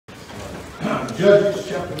Judges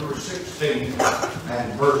chapter number 16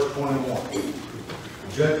 and verse 21.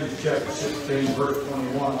 Judges chapter 16, verse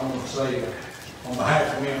 21. I want to say, on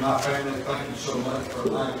behalf of me and my family, thank you so much for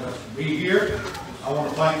allowing us to be here. I want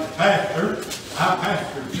to thank the pastor. I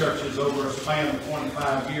pastored churches over a span of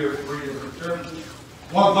 25 years, 3 different churches.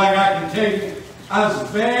 One thing I can tell you, I was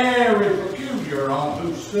very peculiar on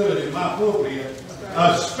who stood in my pulpit,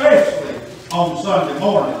 especially on Sunday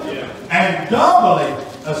morning, and doubly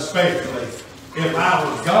especially if I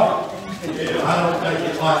was gone. I don't take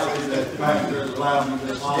it lightly that the pastor has allowed me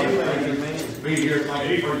this long to be here. Thank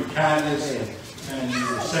you for your kindness and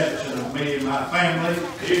your reception of me and my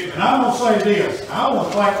family. And I'm going to say this. I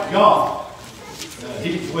want to thank God that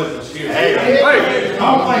He's with us here. I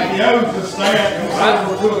don't think He owes us that because I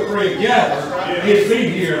was 2 or 3 together. He'd be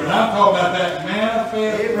here. And I'm talking about that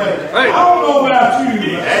manifest presence. I don't know about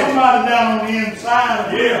you, but somebody down on the inside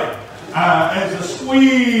of you as a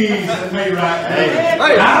squeeze in me right now.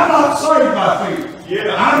 I'm not saved by faith.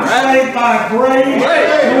 I'm saved by grace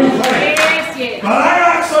through faith. But I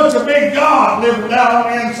got such a big God living down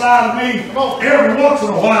on the inside of me. Every once in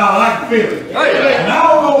a while I can feel it. And I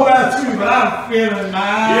don't know about you, but I'm feeling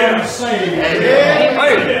mighty saved.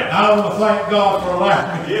 I want to thank God for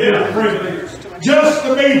allowing me the privilege just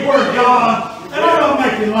to be where God, and I'm not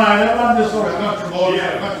making light of it, I'm just sort of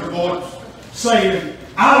country boy saying,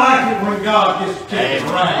 I like it when God gets kicking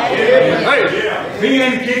around. If He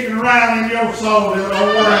ain't kicking around in your soul, then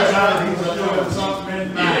don't worry about it. He's doing something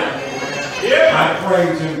in mine. I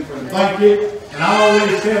praise Him for it. Thank you. And I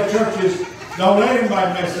always tell churches, don't let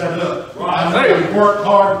anybody mess that up. I know we've worked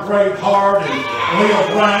hard, prayed hard, and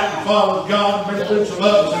lived right, and followed God, and been through some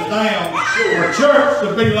ups and downs. For church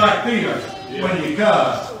to be like this when you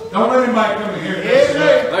come. Don't let anybody come in here and mess it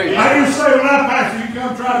up. I used to say when I pastor, you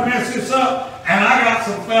come try to mess this up, and I got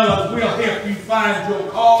some fellas will help you find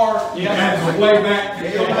your car and the way back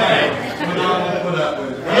to your house. And I won't put up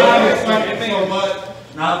with it. I just thank you so much,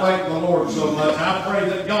 and I thank the Lord so much. I pray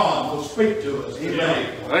that God will speak to us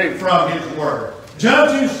today from His Word.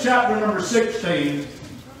 Judges chapter number 16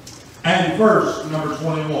 and verse number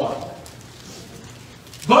 21.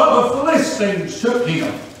 But the Philistines took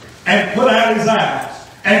him and put out his eyes,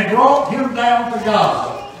 and brought him down to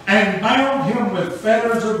Gaza, and bound him with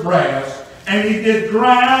fetters of brass, and he did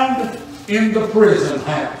grind in the prison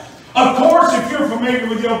house. Of course, if you're familiar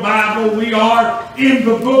with your Bible, we are in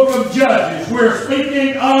the book of Judges. We're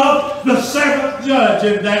speaking of the 7th judge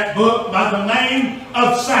in that book by the name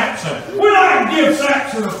of Samson. We're not going to give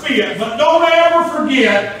Samson a fit, but don't ever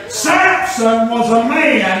forget, Samson was a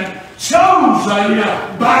man chosen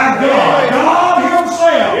by God. God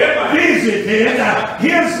Himself visited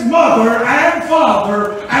his mother and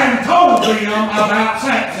father and told them about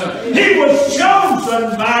Samson. He was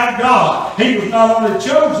chosen by God. He was not only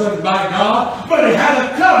chosen by God, but he had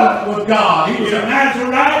a covenant with God. He was a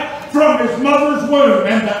Nazarite from his mother's womb.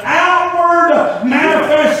 And the outward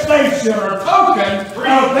manifestation or token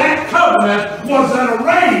of that covenant was that a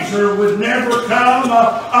razor would never come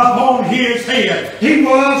upon his head. He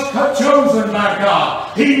was chosen by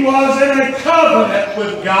God. He was in a covenant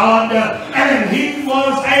with God, and he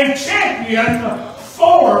was a champion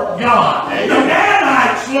for God. The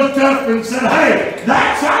Danites looked up and said, hey,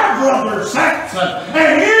 that's our brother Samson.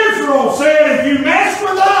 And Israel said, if you mess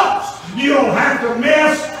with us, you don't have to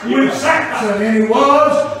mess with Samson. And he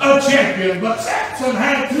was a champion. But Samson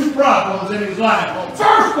had 2 problems in his life.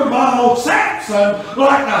 First of all, Samson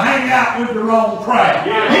liked to hang out with the wrong crowd.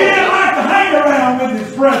 He didn't like to hang around with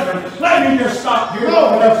his brethren. Let me just stop here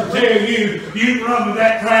long enough to tell you, you can run with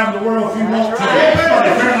that crowd in the world if you want to. But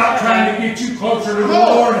if they're not trying to get you closer to the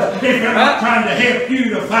Lord, if they're not trying to help you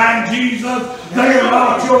to find Jesus, they're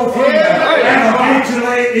not your friend. And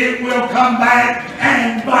eventually it will come back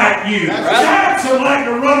and bite you. Samson liked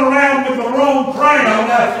to run around with the wrong crowd,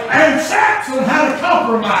 and Samson had a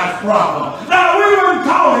compromise problem. Now, we wouldn't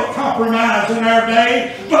call it compromise in our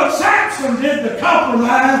day, but Samson did the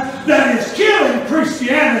compromise that is killing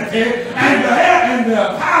Christianity and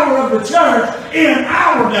the power of the church in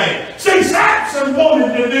our day. See, Samson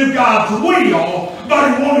wanted to do God's will,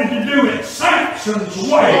 but he wanted to do it Samson's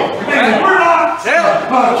way. And if we're not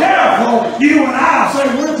careful, you and I say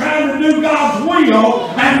we're trying to do God's will,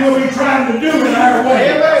 and we'll be trying to do it our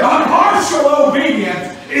way. Partial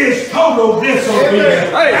obedience is total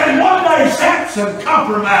disobedience. And one day Samson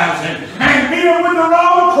compromising and being with the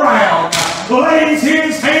wrong crowd lays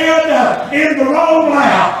his head in the wrong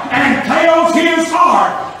lap and tells his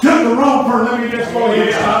heart to the wrong person. Let me just go ahead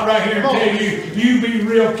and stop right here and tell you, you be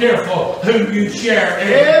real careful who you share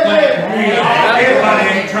everything with.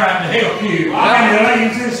 Everybody ain't trying to help you. And he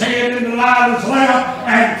lays his head in the lighter's lap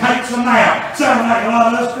and takes a nap. Sounds sound like a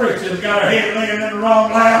lot of us Christians got our head laying in the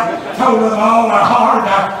wrong lap, told them all our heart,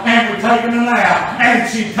 and we're taking a nap. And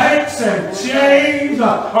she takes and shaves,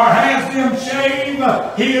 or has them shave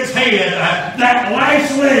his head. That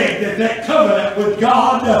last leg that covenant with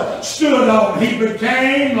God stood on, he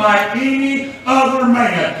became like any other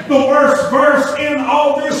man. The worst verse in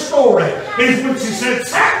all this story is when she said,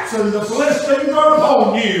 Samson, the Philistines are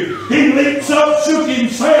upon you. He leaps up, shook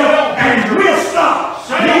himself, and risked up.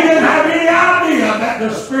 He didn't have any idea that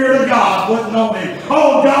the Spirit of God wasn't on him.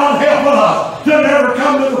 Oh, God, help us to never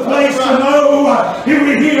come to the place to know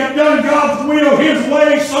he had done God's will his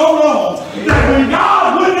way so long that when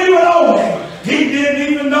God wouldn't even own him, he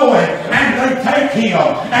didn't even know it. And they take him.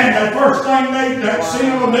 And the first thing that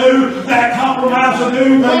sin will do, that compromise will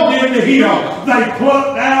do, they did to him. They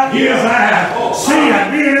plucked out his eyes.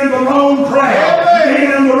 Sin, being in the wrong crowd,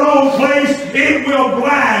 being in the wrong place, it will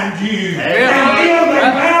blind you. And then they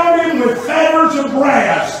bound him with fetters of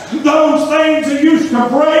brass. Those things that used to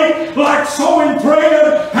break like sewing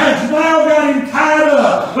thread has now got him tied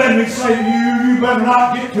up. Let me say to you, you better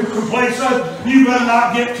not get too complacent. You better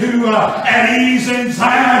not get too at ease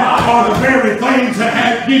inside, or the very things that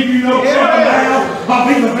have give you no trouble now, or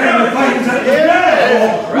be the very things that the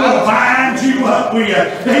devil will bind you up with.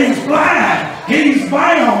 He's blind. He's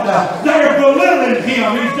bound. They're belittling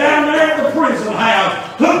him. He's down there in the prison house,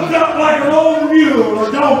 hooked up like an old mule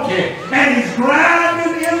or donkey, and he's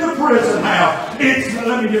grinding in the prison house.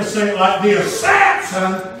 Let me just say it like this.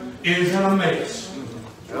 Samson is in a mess.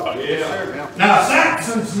 Now,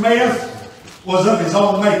 Samson's mess was of his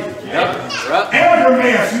own making. Every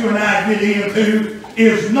mess you and I get into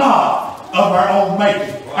is not of our own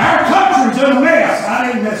making. Our country's in a mess. I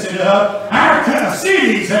didn't mess it up. Our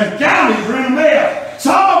cities and counties are in a mess.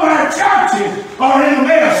 Some of our churches are in a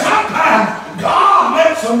mess. Sometimes God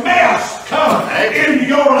lets a mess come into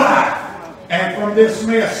your life. And from this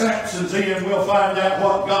mess Samson's in, we'll find out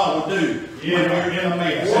what God will do when you're in a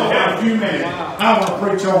mess. In a few minutes, I want to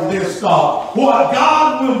preach on this thought. What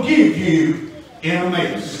God will give you in a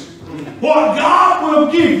mess. What God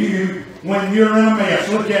will give you when you're in a mess.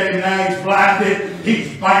 Look at him now. He's blinded.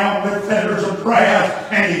 He's bound with fetters of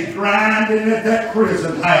brass. And he's grinding at that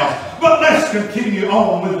prison house. But let's continue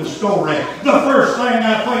on with the story. The first thing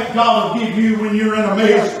I think God will give you when you're in a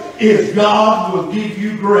mess is God will give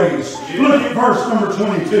you grace. Look at verse number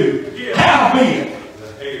 22. Howbeit.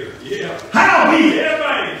 Howbeit.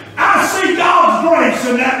 I see God's grace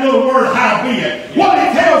in that little word, howbeit. What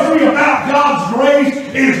it tells me about God's grace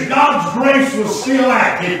is God's grace was still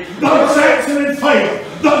active. Though Samson had failed,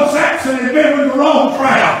 though Samson had been with the wrong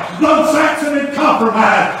crowd, though Samson had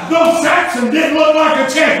compromised, though Samson didn't look like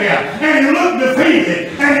a champion, and he looked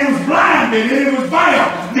defeated, and he was blinded, and he was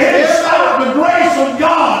bound, did it stop the grace of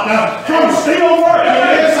God from still working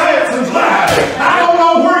in Samson's life? I don't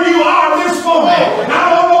know where you are this morning.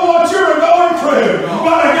 I don't know what you're going through,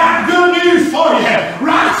 but I got good news for you.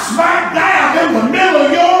 Right smack down in the middle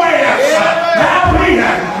of your mess.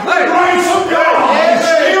 Hallelujah. The grace of God is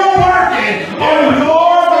still working on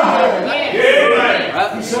your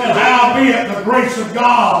life. He said, howbeit the grace of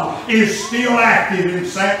God is still active in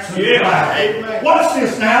Samson's life. Watch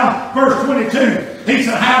this now. Verse 22. He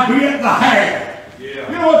said, howbeit the hair.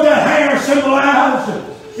 You know what that hair symbolized?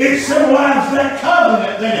 It symbolized that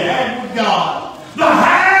covenant that he had with God. The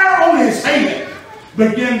hair on his head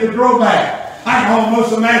began to grow back. I can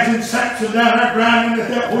almost imagine Samson down there grinding at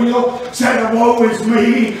that wheel, saying, woe is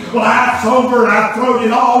me, life's over, and I've thrown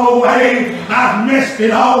it all away, I've messed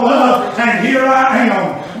it all up, and here I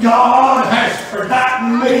am. God has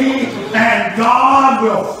forgotten me, and God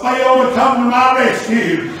will fail to come to my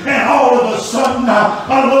rescue. And all of a sudden,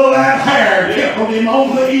 a little that hair tickled him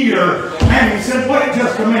on the ear, and he said, wait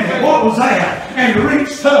just a minute, what was that? And he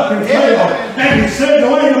reached up and fell, and he said,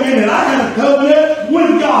 wait a minute, I had a covenant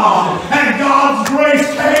with God, and God's grace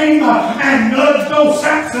came and nudged old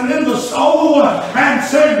Samson in the soul and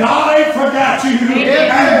said, God ain't forgot you,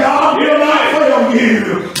 and God will not fail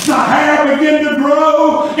you. The hair began to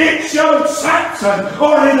grow. It showed Samson,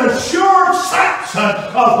 or it assured Samson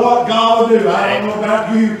of what God will do. I don't know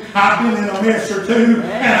about you. I've been in a mess or two,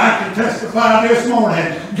 and I can testify this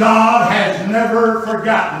morning, God has never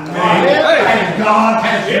forgotten me, and God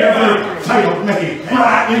has never failed me.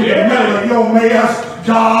 Right in the middle of your mess,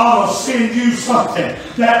 God will send you something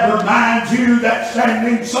that reminds you that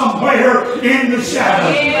standing somewhere in the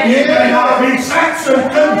shadows. It may not be. Samson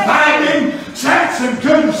couldn't find him. Samson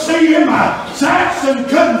couldn't see him. Samson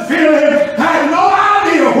couldn't feel him. Had no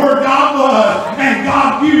idea where God was. And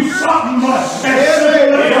God used something as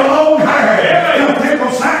simple as a long hair to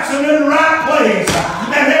pickle Samson in the right place.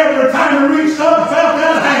 And every time he reached up and felt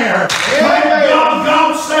that hair, thank God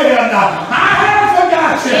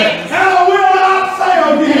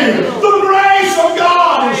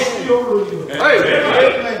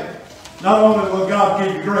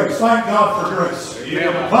Thank God for grace.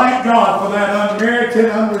 Yeah. Thank God for that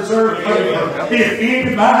unmerited, unreserved favor. If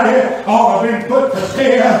anybody ought to have been put to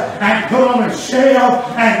death and put on a shelf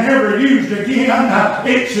and never used again,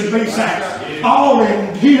 it should be Samson. All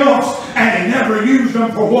in gifts, and he never used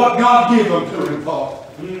them for what God gave them to him for.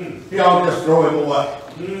 He ought to just throw him away.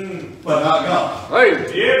 But not God.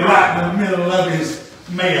 Hey. Right in the middle of his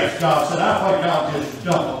mess, God said, I think I'll just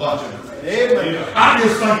dump a bunch of it. I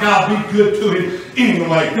just think I'll be good to him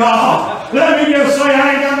anyway. God, let me just say,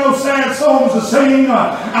 I ain't got no sad songs to sing.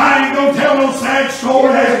 I ain't going to tell no sad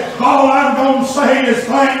stories. All I'm going to say is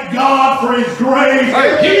thank God for his grace.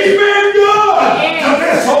 Hey. He's been good to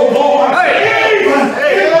this old boy. Even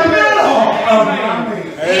in the middle of my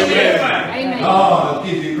mess. Amen. God will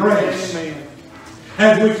give you grace.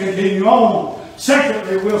 As we continue on,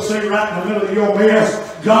 secondly, we'll see right in the middle of your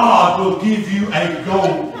mess, God will give you a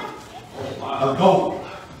goal. A goal.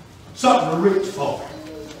 Something to reach for.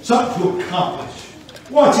 Something to accomplish.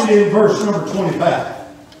 Watch it in verse number 25.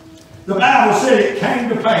 The Bible said it came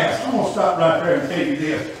to pass. I'm going to stop right there and tell you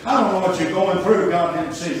this. I don't know what you're going through. God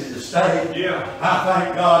didn't send you to stay. Yeah. I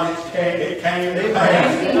thank God it came to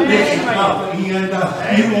pass. This is not the end.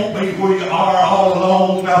 You won't be where you are all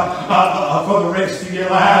alone for the rest of your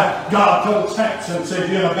life. God told Samson,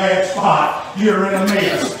 said, you're in a bad spot. You're in a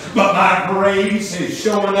mess. But my grace is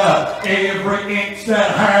showing up. Every inch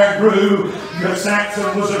that hair grew,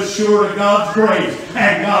 Samson was assured of God's grace.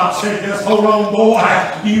 And God said, just hold on, boy.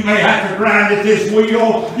 You may have to grind at this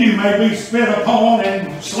wheel. You may be spit upon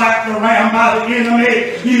and slapped around by the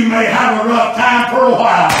enemy. You may have a rough time for a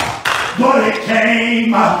while. But it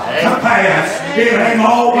came to pass. It ain't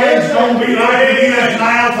always going to be like it is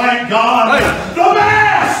now, thank God. The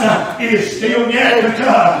best is still yet to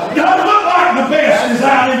come. Doesn't look like the best is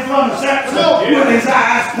out in front of Samson with his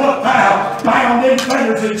eyes put out, bound in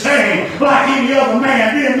fetters and chains like any other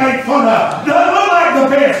man being made fun of. Doesn't look like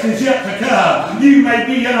the best is yet to come. You may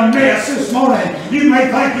be in a mess this morning. You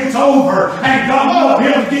may think it's over and God won't be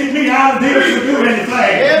able to get me out of this or do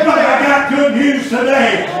anything. But I got good news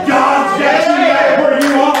today. God's got you right where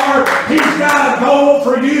you are. He's got a goal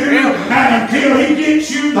for you. And until he gets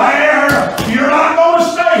you there, you're not going to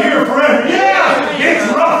stay here forever. Yes,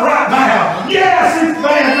 it's rough right now. Yes, it's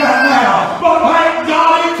bad right now. But thank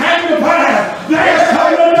God it came to pass. There's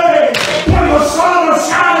coming a day when the sun will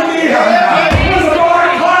shine again. When the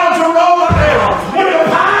dark clouds are rolling down. When the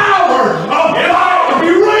power of God will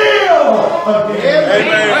be real again.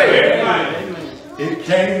 Amen. It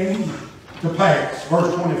came to pass.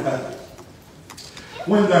 Verse 25.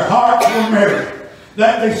 When their hearts were merry,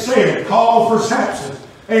 that they said, call for Samson.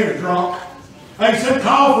 They were drunk. They said,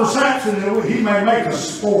 call for Samson, and he may make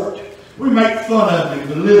us sport. We make fun of him,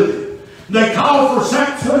 belittle him. They called for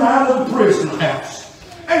Samson out of the prison house.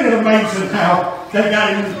 Ain't it amazing how they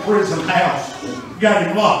got him in the prison house, got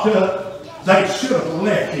him locked up? They should have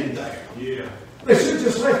left him there. Yeah. They should have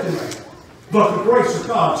just left him there. But the grace of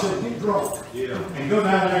God said, get drunk. Yeah. And go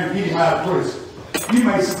down there and get him out of prison. You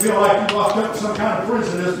may feel like you locked up in some kind of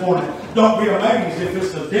prison this morning. Don't be amazed if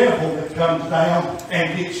it's the devil that comes down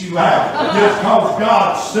and gets you out. Just because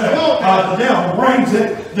God said the devil brings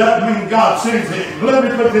it doesn't mean God sends it. Let me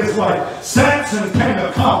put it this way. Samson can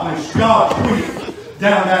accomplish God's will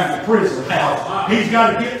down there in the prison house. He's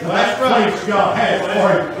got to get to that place God has for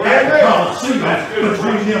him at the Colosseum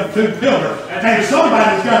between them two pillars. And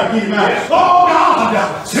somebody's got to get him out. Oh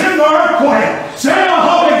God, send the earthquake, send the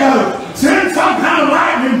Holy Ghost, send some kind of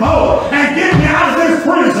lightning bolt and get me out of this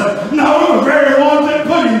prison. No, the very ones that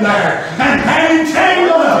put him there and had him chained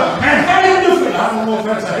up and had him defeated. I don't know if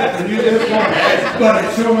that's a helping you this morning, but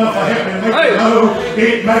it's sure enough a helping me to know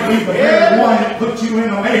it may be the very one that put you in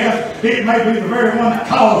a mess. It may be the very one that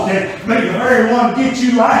caused it. It may be the very one that gets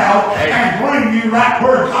you out and bring you right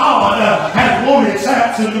where God has wanted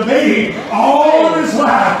Samson to be all of his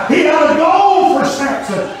life. He had a goal for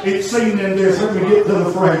Samson. It's seen in this. Let me get to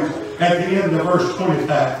the phrase at the end of verse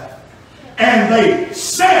 25. And they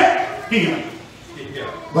set him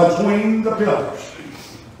between the pillars.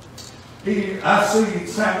 I see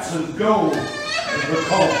Samson's goal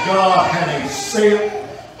because God had a set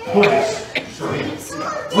place for him.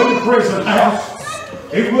 Wasn't the prison house.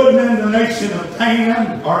 It wasn't in the nation of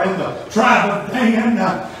Dan or in the tribe of Dan.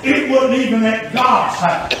 It wasn't even at God's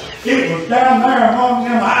house. It was down there among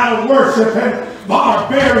them idol worshiping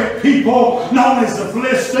barbaric people known as the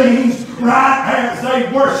Philistines, right as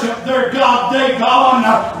they worship their God Dagon,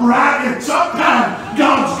 right? And sometimes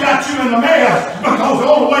God's got you in a mess because the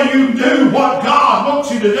only way you do what God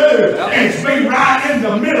wants you to do is be right in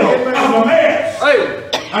the middle of a mess.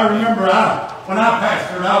 I remember when I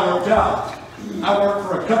pastored, I worked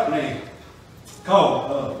for a company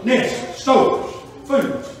called Nest Stores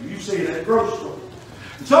Foods. You see it at the grocery store.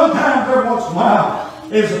 Sometimes, every once in a while,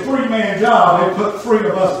 it's a 3-man job. They put 3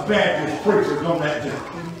 of us Baptist preachers on that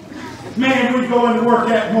job. Man, we'd go into work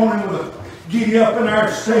that morning with a giddy up in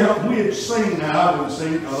our step. We'd sing. Now, I wouldn't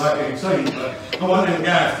sing because I can't sing, but one of them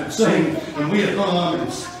guys could sing. And we'd hum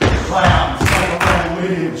and clap and stand around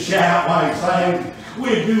with him and shout while he sang.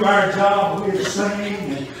 We'd do our job. We'd sing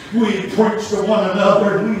and we'd preach to one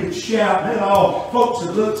another and we'd shout. And all folks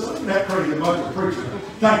would look at that crazy bunch of preachers.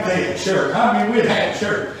 Think they had church. I mean, we'd had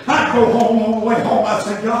church. I'd go home on the way home. I'd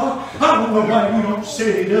say, God, I don't know why you don't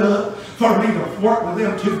set it up for me to work with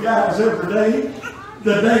them 2 guys every day.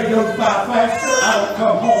 The day goes by faster. I don't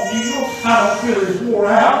come home healed. I don't feel as wore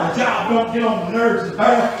out. The job don't get on my nerves as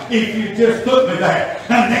bad if you just put me there.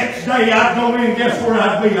 And next day I'd go in, guess where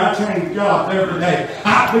I'd be? I change jobs every day.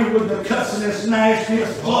 I'd be with the cussinest,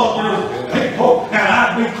 nastiest, vulgarest people, and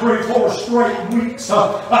I'd be 3-4 straight weeks,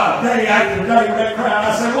 day after day with that crowd.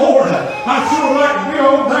 I said, Lord, I sure like to be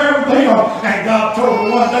over there with them. And God told me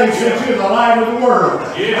one day, he said, you're the light of the world.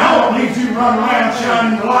 I don't need you running around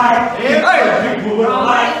shining the light. People with the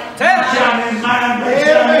light shining in mine, they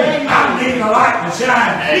shine. I need the light to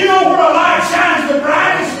shine. You know where a light shines the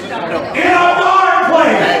brightest? In a dark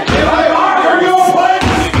place. In a darker your place.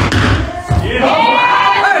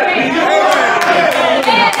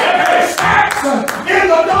 In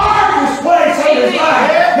the darkest place of his life.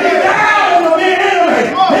 He's down in the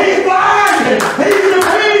enemy. He's blinded. He's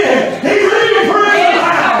defeated. He's leaving prison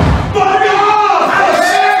now. But God has a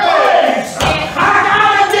set place. I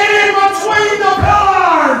gotta get in between the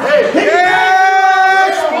pillars.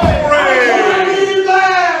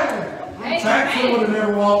 Samson would have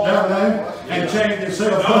never walked down there and changed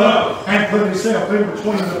himself up and put himself in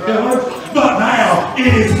between the pillars. But now it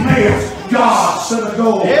is missed. God set a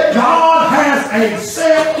goal. God has a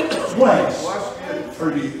set place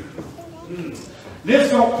for you. This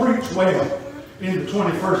don't preach well in the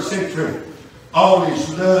 21st century. All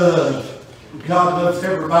this love. God loves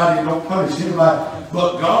everybody. Don't punish anybody.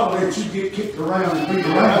 But God lets you get kicked around and beat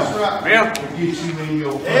around to get you in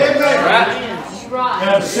your place.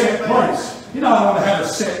 Have a set place. You know, I want to have a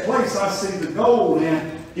set place. I see the goal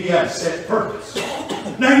in. He had a set purpose.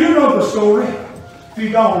 Now you know the story. If you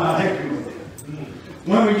don't, I'll help you with it.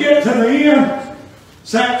 When we get to the end,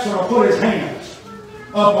 Samson will put his hands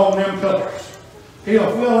up on them pillars.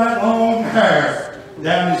 He'll feel that long hair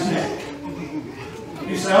down his neck.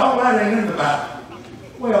 You say, oh, that ain't in the Bible.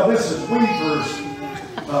 Well, this is Weaver's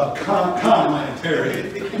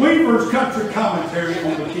commentary. Weaver's country commentary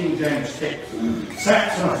on the King James text.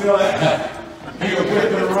 Samson will feel that hair. He'll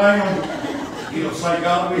whip it around. He'll say,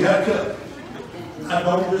 God, we had to cut. I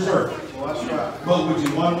don't deserve it. Well, that's right. But would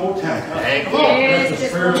you one more time? Come on. Let the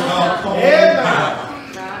Spirit of God come on in power.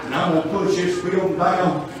 And I'm going to push this building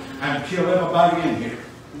down and kill everybody in here.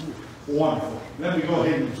 Wonderful. Let me go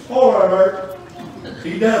ahead and spoiler alert.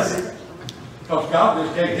 He does it. Because God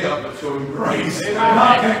just can't help but show him grace.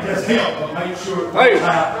 God can't just help but make sure it works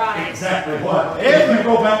out exactly what. If we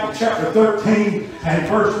go back to chapter 13 and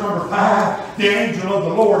verse number 5, the angel of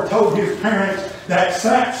the Lord told his parents that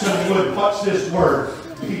Samson would, what's this word?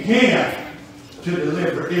 Began to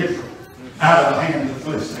deliver Israel out of the hand of the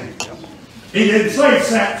Philistines. He didn't say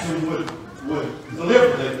Samson would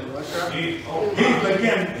deliver them.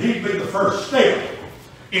 He'd be the first step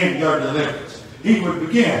in their deliverance. He would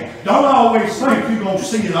begin. Don't always think you're going to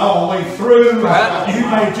see it all the way through. You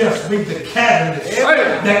may just be the catalyst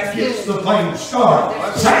that gets the thing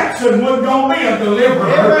started. Samson wasn't going to be a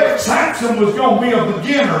deliverer. Samson was going to be a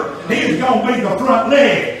beginner. He's going to be the front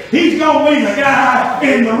leg. He's going to be the guy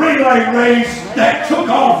in the relay race that took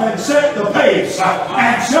off and set the pace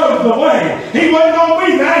and showed the way. He wasn't going to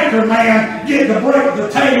be the anchor man, get to break the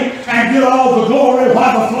tape and get all the glory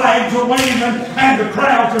while the flags are waving and the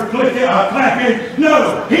crowds are clapping.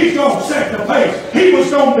 No, he's going to set the pace. He was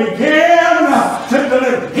going to begin to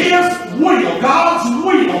deliver. His will, God's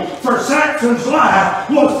will for Samson's life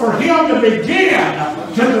was for him to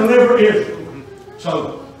begin to deliver Israel.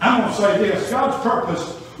 So I'm going to say this. God's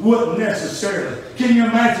purpose wouldn't necessarily. Can you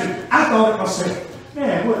imagine? I thought it myself,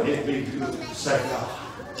 man, wouldn't it be good to say, God,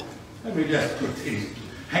 let me just put these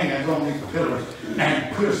hands on these pillars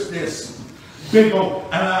and push this big old,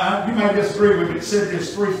 and you may disagree with me, it said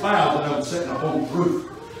there's 3,000 of them sitting up on the roof.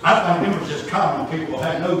 I think them was just common people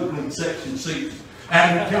had nosebleed section seats.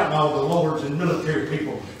 And counting all the lords and military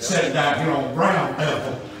people sitting down here on ground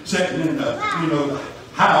level, sitting in the,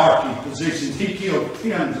 hierarchy positions. He killed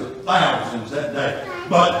tens of thousands that day.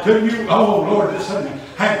 But couldn't you, oh Lord, just let me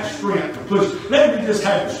have the strength to push. Let me just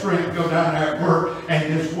have the strength to go down there at work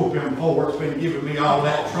and just whoop him forward. It's been giving me all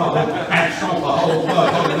that trouble and stomp a whole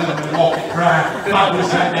mud hole in them and walk it dry. I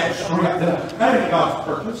just had that strength. That ain't God's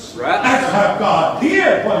purpose. Right. That's how God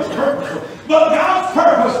did what his purpose was. But God's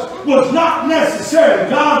purpose was not necessarily,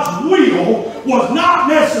 God's will was not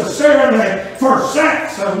necessarily for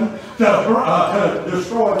Samson to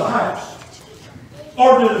destroy the house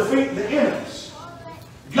or to defeat the enemies.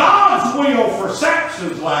 God's will for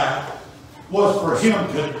Samson's life was for him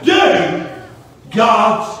to do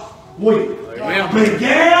God's will. Amen.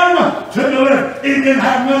 Began to deliver. He didn't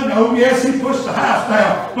have nothing. Oh, yes, he pushed the house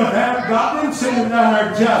down. But God didn't send him down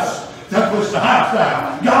there just to push the house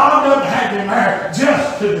down. God doesn't have him there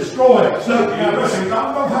just to destroy it. So, listen,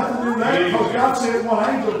 God don't have to do that because God said one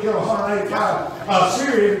angel killed 185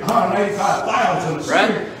 Syrian, 185,000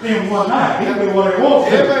 Syrian in one night. He'll do what he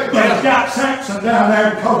wants to. But he's got Samson down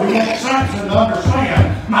there because he wants Samson to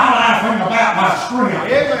understand my life ain't about my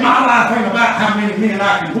strength. My life ain't about how many men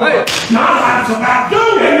I can put. My life's about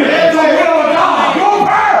doing the will of God. Your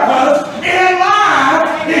purpose in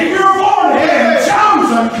life, if you're born again,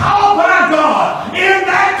 chosen, called by God, in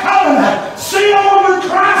that covenant, sealed with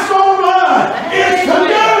Christ's own blood, is to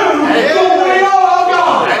do the will of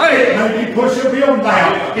God. It may be push a building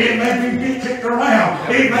down. It may be kicked around.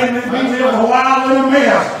 It may be live a while in a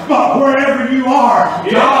mess. But wherever you are,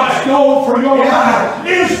 God's goal for your life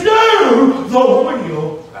is do the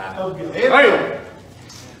will of God.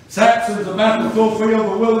 Samson's about to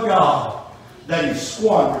fulfill the will of God that he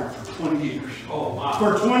squandered for 20 years. Oh, wow.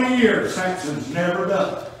 For 20 years, Samson's never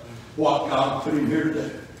done what God put him here to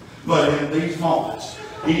do. But in these moments,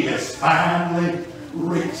 he has finally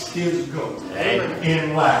reached his goal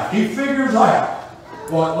in life. He figures out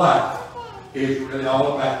what life is really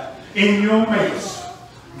all about. In your mess,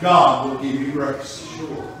 God will give you grace.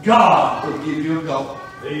 Sure. God will give you a goal.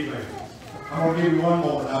 Amen. I'm going to give you one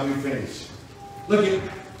more and I'll be finished. Look at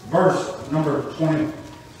verse number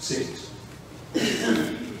 26.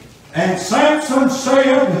 And Samson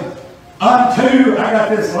said unto, I got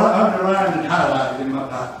this underlined and highlighted in my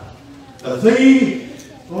Bible, the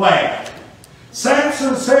lad.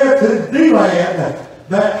 Samson said to the lad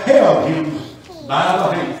that held him by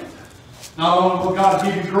the hand. Not only will God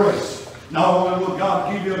give you grace, not only will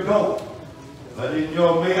God give you a goal, but in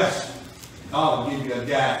your mess, God will give you a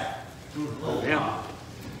guide. Oh, yeah.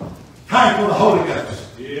 Type of the Holy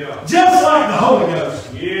Ghost. Yeah. Just like the Holy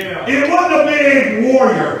Ghost. Yeah. It wasn't a big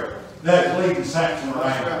warrior that's leading Samson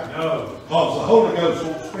around. No. Because the Holy Ghost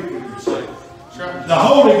won't speak of himself. Right. The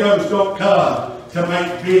Holy Ghost don't come to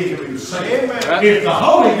make big of himself. Amen. If the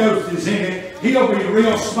Holy Ghost is in it, he'll be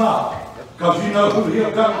real smart. Because you know who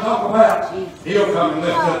he'll come and talk about? He'll come and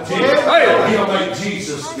lift up Jesus. He'll make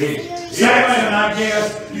Jesus big. Samson, I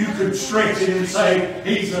guess you could stretch it and say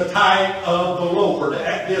he's a type of the Lord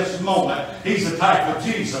at this moment. He's a type of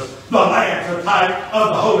Jesus. The lad's a type of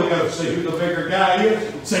the Holy Ghost. See who the bigger guy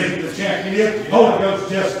is? See who the champion is? Holy Ghost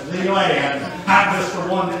just the lad. I'm just the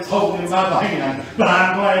one that's holding him by the hand. But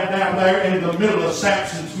I'm glad down there in the middle of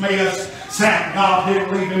Samson's mess, God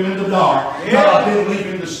didn't leave him in the dark. God didn't leave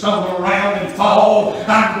him to stumble around and fall.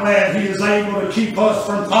 I'm glad he is able to keep us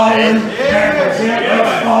from falling and present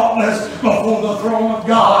us faultless before the throne of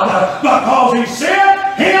God. Because he sent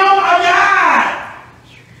him a guide.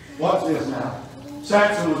 What's this now?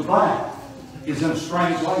 Samson was blind. He's in a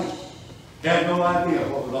strange land. He had no idea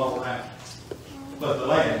what was all around. But the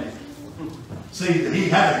land. See, he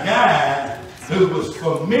had a guide who was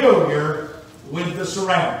familiar with the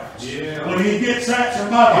surroundings. Yeah. When he gets Samson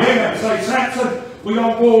by the hand and say, Samson, we're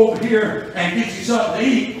going to go over here and get you something to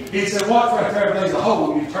eat. He said, watch right there, there's a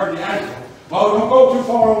hole. You turn the ankle. Well, don't go too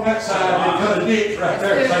far on that side and cut a ditch right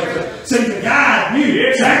there. See, the guy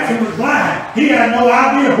knew Samson was blind. He had no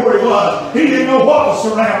idea where he was. He didn't know what was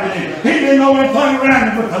surrounding him. He didn't know anything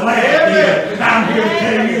around him but the lad did. I'm here to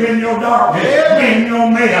tell you in your darkness, in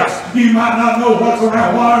your mess, you might not know what's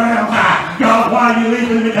around. What am I? God, why are you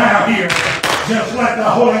leaving me down here? Just let the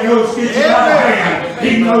Holy Ghost get you by the hand.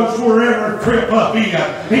 He knows wherever trip up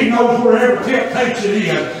is. He knows wherever temptation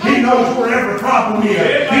is. He knows wherever problem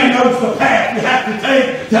is. He knows the path you have to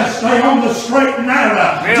take to stay on the straight and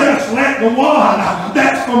narrow. Just let the one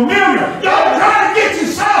that's familiar. Don't try to get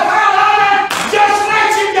yourself out of it. Just let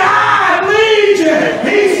your God lead you.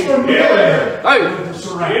 He's familiar with the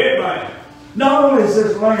surroundings. Not only is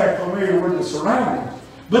this lad familiar with the surroundings,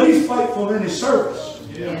 but he's faithful in his service.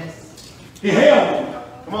 Yes. He held him,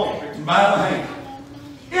 come on, by the hand.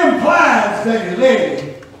 Implies that he led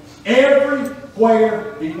him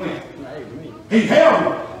everywhere he went. He held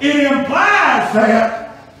him. It implies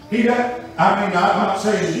that he doesn't. I mean, I'm not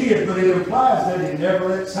saying he did, but it implies that he never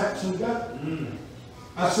let Samson go.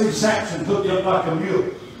 I see Samson hooked up like a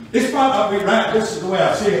mule. This might not be right. This is the way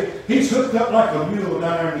I see it. He's hooked up like a mule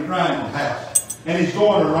down there in the grinding house. And he's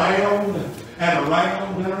going around and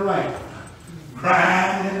around and around,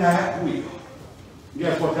 grinding that wheel.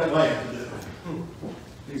 Guess what that lad is doing?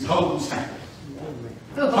 He's holding Samson.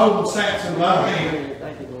 Holding Samson by the hand.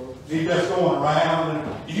 He's just going around.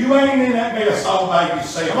 And you ain't in that mess all by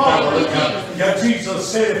yourself. Yeah, Jesus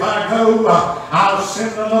said, if I go, I'll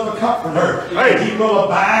send another comforter. Hey. He will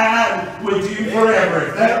abide with you forever.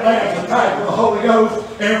 If that lad's the type of the Holy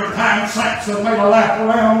Ghost, every time Samson made a lap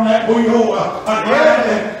around that wheel,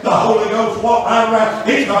 the Holy Ghost walked right around.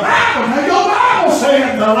 It's the Bible. Now your Bible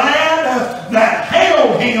said the lad that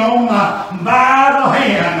held him by the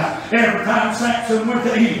hand. Every time Samson went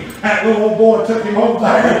to eat, that little old boy took him over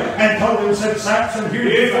there and told him, said, Samson,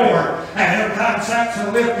 here's your fork. And every time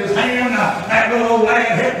Samson lifted his hand, that little old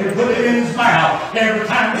lad helped him put it in his mouth. Every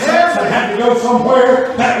time Samson had to go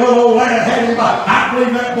somewhere, that little old lad had him. I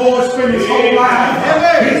believe that boy spent his whole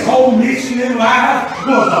life, his whole mission in life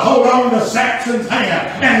was to hold on to Samson's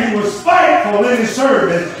hand. And he was faithful in his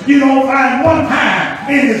service. You don't find one time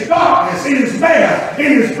in his darkness, in his mess,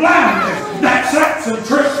 in his blindness, that Samson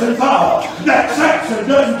trips and falls. That Samson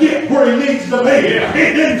doesn't get where he needs to be.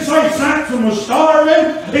 It didn't say Samson was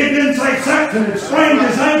starving. It didn't say Samson had sprained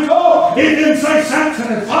his ankle. It didn't say Samson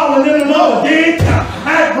had fallen in another ditch.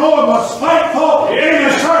 That boy was faithful in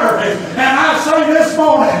his service. And I say this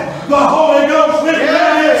morning, the Holy Ghost living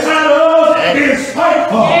down inside of us is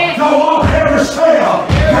faithful to walk every step,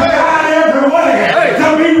 to guide every way, to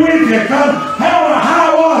be with you, come hell or high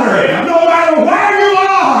water, no matter where you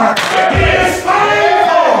are.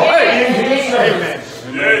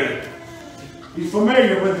 He's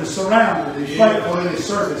familiar with the surroundings. He's faithful in his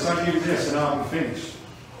service. I'll give you this and I'll be finished.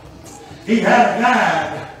 He had a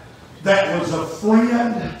guide that was a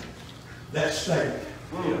friend that stayed.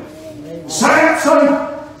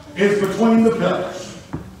 Samson is between the pillars.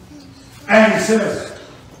 And he says,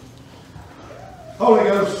 Holy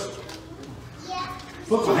Ghost,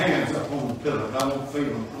 put my hands up on the pillar. I won't feel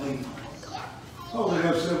them bleed. Holy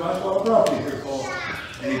Ghost said, that's what I brought you here for.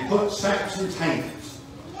 And he put Samson's hands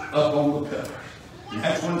up on the pillar. And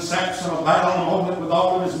that's when Samson, about on a moment with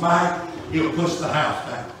all of his might, he'll push the house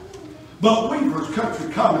down. But Weaver's country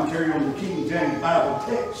commentary on the King James Bible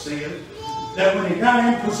text said that when he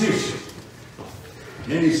got in position,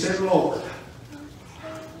 then he said, Lord,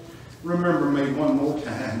 remember me one more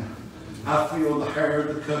time. I feel the hair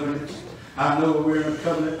of the covenant. I know we're in a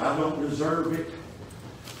covenant. I don't deserve it.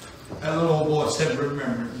 That little old boy said, remember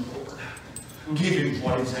him, Lord. Give him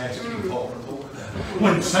what he's asking for, Lord.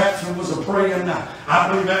 When Samson was a praying,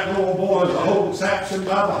 I believe that little boy was holding Samson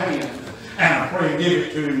by the hand. And I pray, give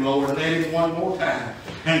it to him, Lord. Let him one more time.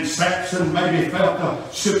 And Samson maybe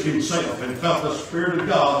shook himself and felt the Spirit of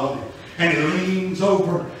God on him. And he leans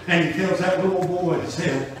over and he tells that little boy, he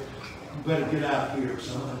said, you better get out here,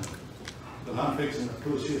 son. But I'm fixing to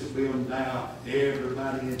push this building down.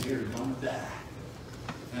 Everybody in here is going to die.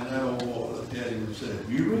 And that old boy looked at him and said,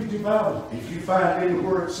 you read your Bible. If you find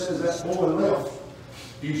anywhere it says that boy left,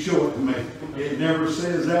 you show it to me. It never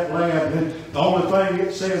says that lad. The only thing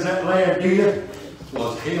it says that lad did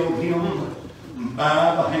was held him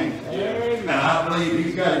by the hand. And I believe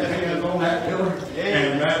he's got his hands on that pillar.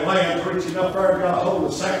 And that lad reaching up there got a hold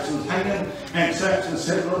of Samson's hand. And Samson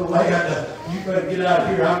said, little lad, you better get out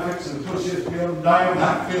of here. I'm fixing to push this building down.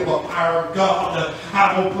 I feel the power of God.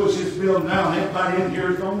 I'm going to push this building down. Everybody in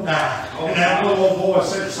here is going to die. And that little old boy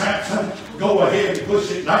said, Samson, go ahead and push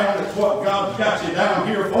it down. That's what God's got you down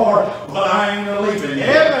here for. But I ain't leaving you.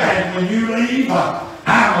 And when you leave,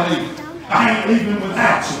 I'm leaving. I ain't leaving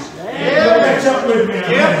without you. Catch up with me in a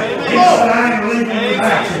minute. He said, I ain't leaving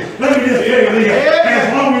without you. Let me just tell you this.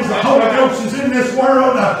 As long as the Holy Ghost is in this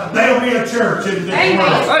world, there'll be a church in this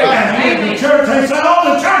world. And in the church, they say,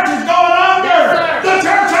 oh, the church is going under. The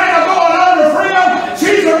church ain't a going under, friend.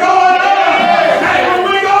 She's a going under. And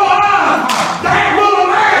when we go on, that little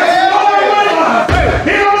man's going with us.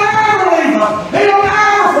 He'll never leave us. He'll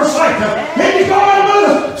never forsake us. He's going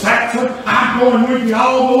with us. Samson, I'm going with you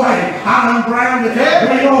all the way. I done grounded that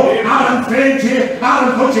wheel. I done fed you. I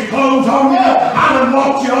done put your clothes on you. I done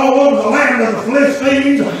walked you all over the land of the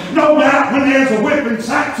Philistines. No doubt when there's a whipping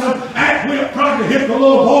Samson, that whip tried to hit the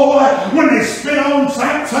little boy. When they spit on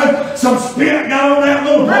Samson, some spit got on that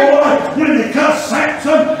little boy. When they cussed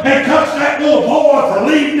Samson, they cussed that little boy for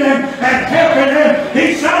leading them and helping them.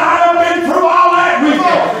 He said, I done been through all that with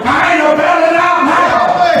you. I ain't a belling out now.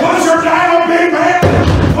 Push her down, big man.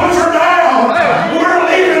 Push her down.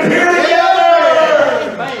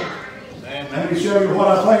 Let me show you what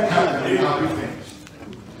I think happened, and I'll be finished.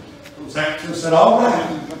 Samson said, all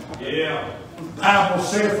right. Yeah. The Bible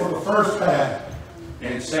said for the first time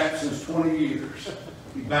in Samson's 20 years,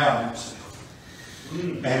 he bowed himself.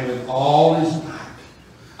 And with all his might.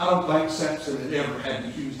 I don't think Samson had ever had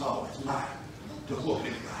to use all his might to whoop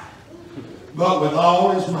anybody. But with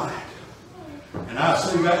all his might. And I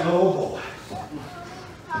see that little boy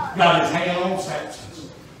got his hand on Samson's.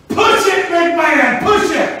 Push it, big man,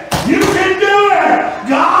 push it. You can do it.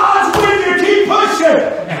 God's with you. Keep pushing.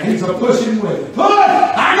 And he's a pushing with it. Push.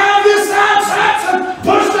 I got this side, Samson.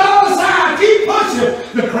 Push the other side. Keep pushing.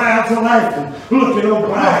 The crowds are laughing. Look at old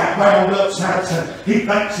Brian bound up Samson. He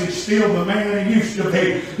thinks he's still the man he used to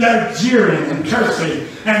be. They're jeering and cursing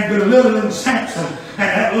and belittling Samson. And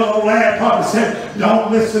that little lad probably said,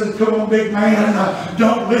 don't listen to him, big man.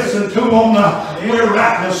 Don't listen to him. We're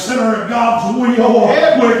right in the center of God's will.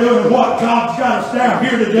 We're doing what God's got us down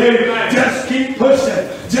here to do. Just keep pushing.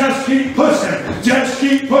 Just keep pushing. Just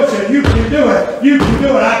keep pushing. You can do it. You can do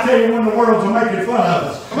it. I tell you, when the world's making fun of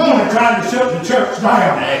us, when they're trying to shut the church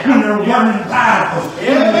down, when they're burning Bibles,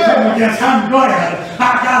 when they're coming against, I'm glad I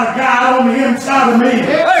got a guy on the inside of me.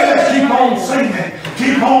 Just keep on singing.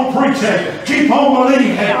 Keep on preaching. Keep on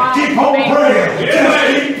believing. Keep on praying. Just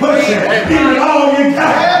keep pushing. Give it all you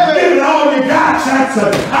got. Give it all you got, Samson.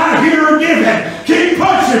 I hear her giving. Keep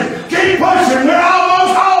pushing. Keep pushing. We're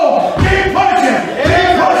almost home. Keep pushing.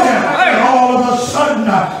 Keep pushing. And all of a sudden,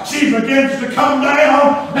 she begins to come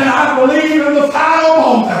down. And I believe in the final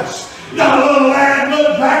moments, the little lad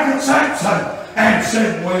looked back at Samson and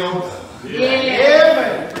said, well done.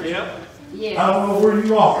 Yeah. Yep. I don't know where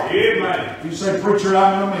you are. Amen. You say, preacher,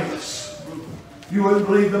 I'm in a mess. You wouldn't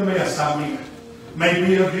believe the mess I'm in.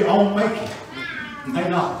 Maybe of your own making. May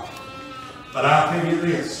not. But I'll tell you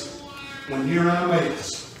this. When you're in a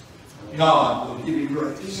mess, God will give you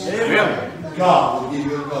grace. Amen. God will give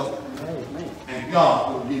you a goal. And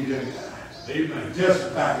God will give you a guide. Amen.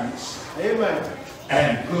 Just back yourself. Amen.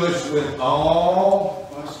 And push with all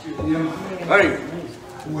your might. Hey.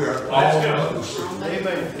 We're almost.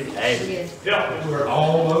 Amen. We're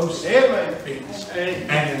almost. Amen.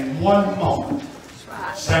 And in one moment,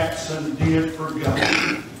 Samson did for God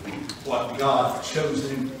what God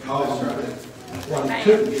chose him to cause him to do. What he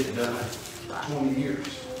couldn't get done 20 years.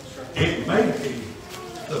 It may be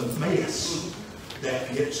the mess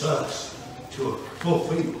that gets us to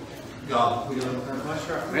fulfill God's will in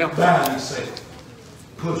earth. Bow yourself.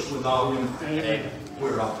 Push with all your might.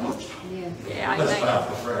 We're almost. Let's bow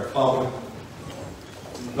for prayer. Father,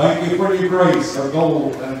 thank you for your grace, our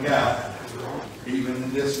gold and guide, even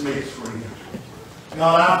in this mess for you.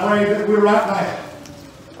 God, I pray that we're right now.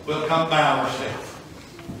 We'll come bow ourselves.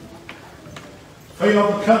 Feel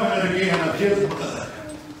the covenant again of his blood.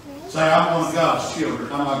 Say, I'm one of God's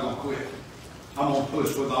children. I'm not going to quit. I'm going to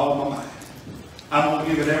push with all my might. I'm going to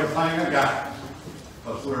give it everything I got.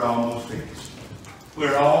 Because we're almost finished.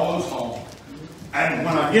 We're almost home. And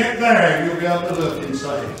when I get there, you'll be able to look and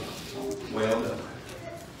say, well done.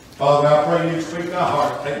 Father, I pray you speak thy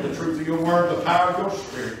heart. Take the truth of your word, the power of your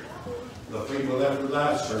spirit. The people after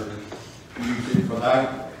thy servant. Use it for thy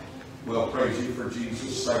glory. We'll praise you for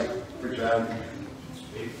Jesus' sake. Preach out of you.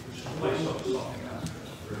 Let's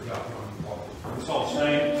all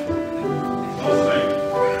stand. Let's stand.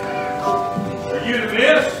 For you to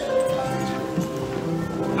miss,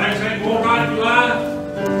 things ain't going right in your life.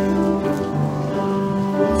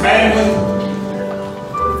 Family,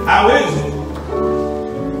 how is it?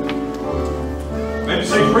 Maybe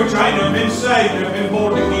say, preacher, I ain't never been saved, never been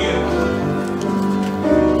born again.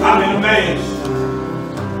 I'm in a mess.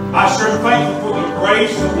 I sure thankful for the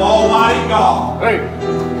grace of Almighty God.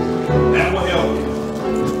 That will help you.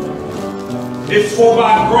 It's for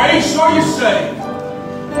by grace are you saved,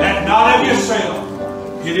 that not of yourself.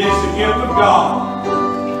 It is the gift of God,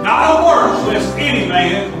 not of works, lest any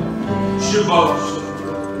man should boast.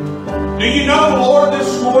 Do you know the Lord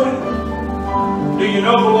this morning? Do you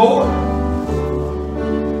know the Lord?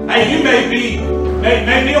 Hey, you may be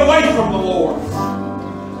away from the Lord.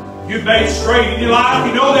 You've made straight in your life.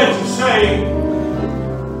 You know that you're saved,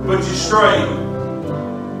 but you're straight.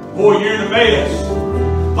 Boy, you're in a mess.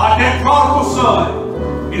 Like that prodigal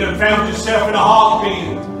son. You done found yourself in a hog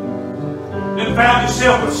pen. Then found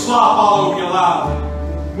yourself with slop all over your life.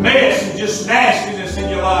 Mess and just nastiness in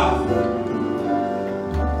your life.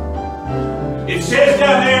 It says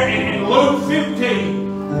down there in Luke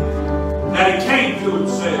 15 that he came to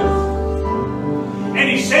himself. And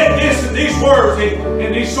he said this in these words,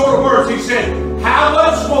 in these sort of words, he said, how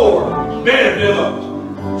much more better do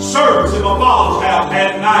the servants in my Father's house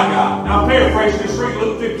have than I got? Now I'm paraphrasing this. Read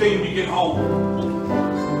Luke 15 when you get home.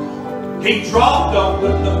 He dropped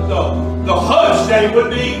the hush that he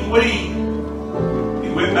wouldn't eat. He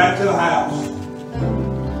went back to the house.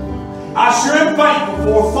 I sure am thankful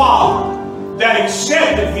for a Father that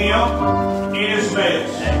accepted him in his mess.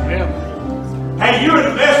 Hey, you're in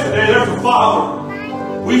the mess today. There's a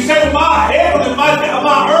Father. We say, my heavenly,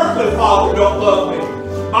 my earthly Father don't love me.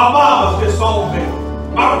 My mama's disowned me.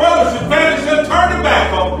 My brothers and families have turned their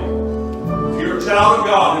back on me. If you're a child of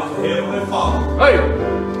God, it's the heavenly Father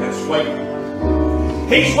that's waiting.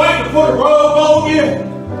 He's waiting to put a robe on you.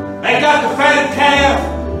 They got the fatted calf.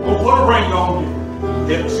 We'll put a ring on you.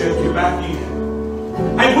 He'll accept you back in.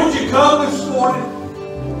 Hey, would you come this morning?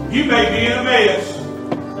 You may be in a mess.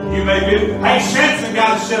 You may be. Hey, Samson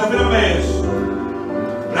got himself in a mess.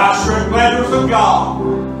 But I sure am glad there's a God to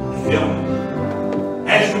help him.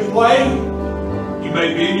 As we play, you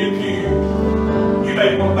may be in your pew. You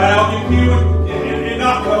may bow in your pew and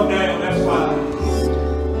not come down. That's fine.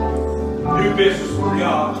 Do business with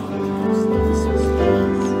God.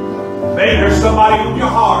 Maybe there's somebody in your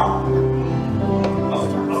heart.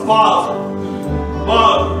 A father,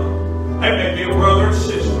 mother. They may be a brother and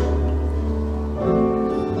sister.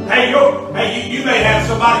 Hey, you may have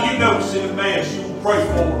somebody you notice in the mess. You will pray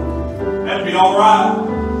for them. That'd be all right.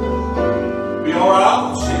 Be all right. I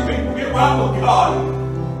want to see people get right with God.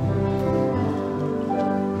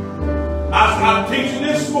 I'm teaching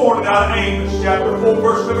this morning out of Amos chapter 4,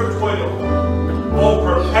 verse number 12. Oh,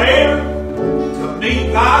 prepare to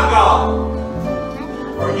meet thy God.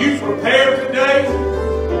 Are you prepared today?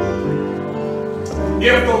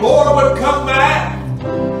 If the Lord would come back,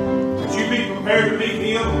 would you be prepared to meet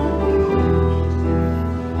Him?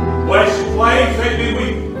 Well, as you plays, amen,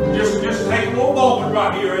 we just take a little moment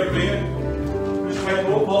right here, amen. Just take a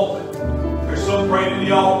little moment. There's some praying in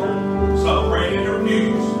the altar, some praying in their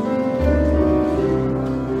pews.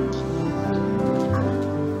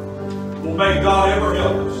 Well, may God ever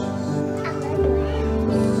help us.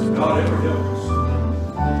 God ever help us.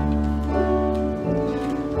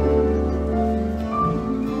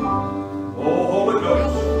 Oh, Holy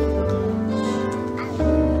Ghost.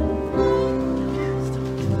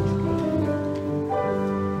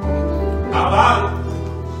 How about it?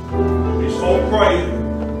 He's all praying.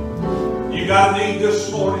 You got a need this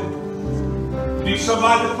morning. You need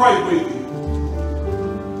somebody to pray with you.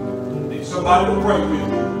 You need somebody to pray with you.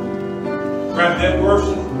 Grab that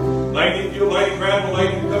person. Lady, if you're a lady, grab a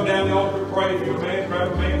lady and come down the altar to pray. If you're a man,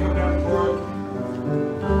 grab a man, come down and pray.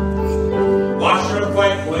 Watch her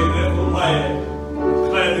faithfully, that little lad.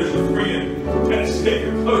 Glad there's a friend that's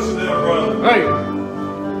sticking closer than a brother. Hey.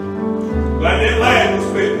 Glad that lad was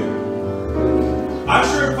with me. I'm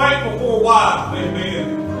sure thankful for a wife, amen.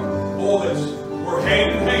 Boys, we're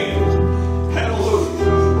hand in hand.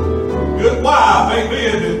 Hallelujah. Good wife,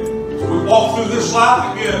 amen. As we walk through this life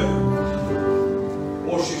together.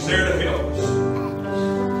 Well, she's there to help us.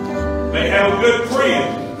 May have a good friend.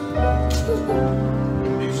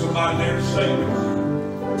 Need somebody there to say with us.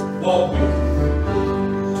 Walk with you.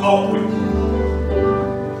 Talk with you.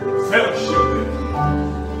 Fellowship with you.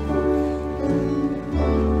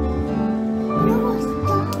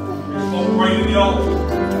 Some praying in the altar.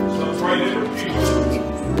 Some praying in the pew.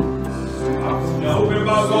 I hope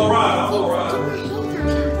everybody's all right. I'm all right.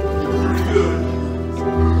 Pretty good.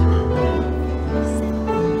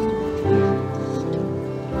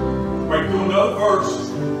 Pray through another verse.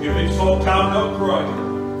 Give me some time to pray.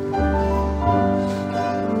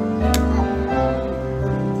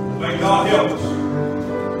 May God help us.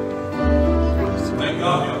 May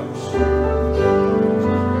God help us.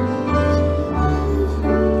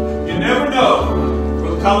 You never know.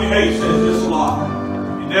 Brother Tommy Hayes says this a lot.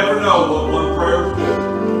 You never know what one prayer will do.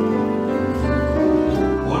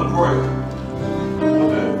 One prayer will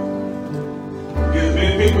do. Get as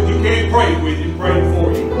many people you can't pray with, you pray for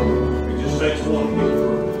you. Takes one to get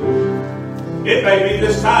through. It may be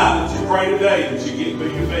this time that you pray today that you get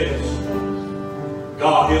through your mess.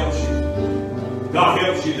 God helps you. God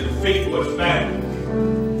helps you to defeat what's bad.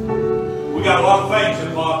 We got a lot of things in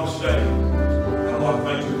life today. Got a lot of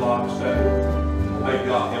things in life today. May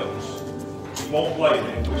God help us. We won't play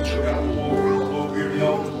then. We still got to over here in the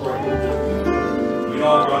altar to pray. We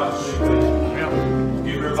all right to see that.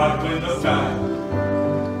 Give everybody plenty enough time.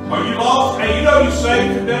 Are you lost? Hey, you know you're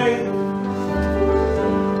saved today?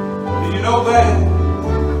 You know that?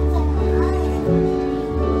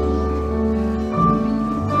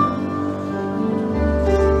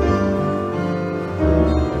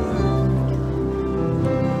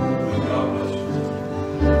 God bless you.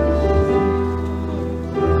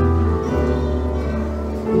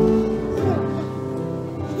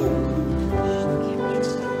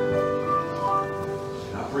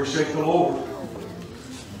 I appreciate the Lord.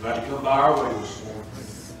 I'm glad He come by our way this morning.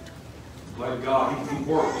 I'm glad God, He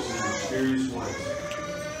works in mysterious ways.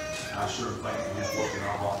 I sure thank Him for working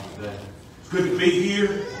our heart today. It's good to be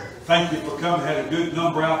here. Thank you for coming. Had a good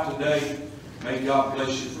number out today. May God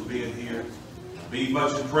bless you for being here. Be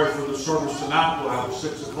much in prayer for the service tonight. We'll have a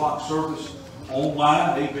 6 o'clock service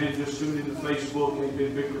online. Amen. Just tune into Facebook.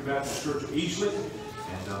 Amen. Victory Baptist Church of Eastleigh.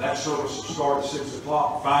 And that service will start at 6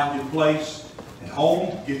 o'clock. Find your place at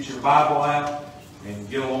home. Get your Bible out and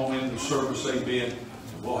get along in the service. Amen.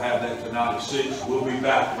 We'll have that tonight at 6. We'll be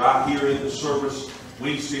back right here in the service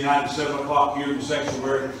Wednesday night at 7 o'clock here in the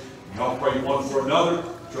sanctuary. Y'all pray one for another.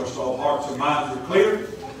 Trust all hearts and minds are clear.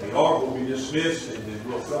 They are. We'll be dismissed, and then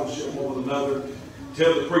we'll fellowship one with another.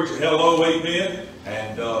 Tell the preacher hello, amen.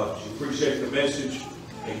 And she appreciate the message.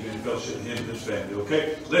 Amen. Fellowship him and his family.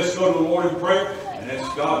 Okay? Let's go to the Lord in prayer and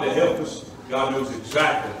ask God to help us. God knows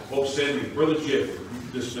exactly what said to me. Brother Jeff,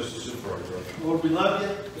 dismiss us in prayer, brother. Lord, we love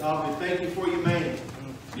you. God, we thank you for your man.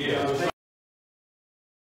 Yeah. Thank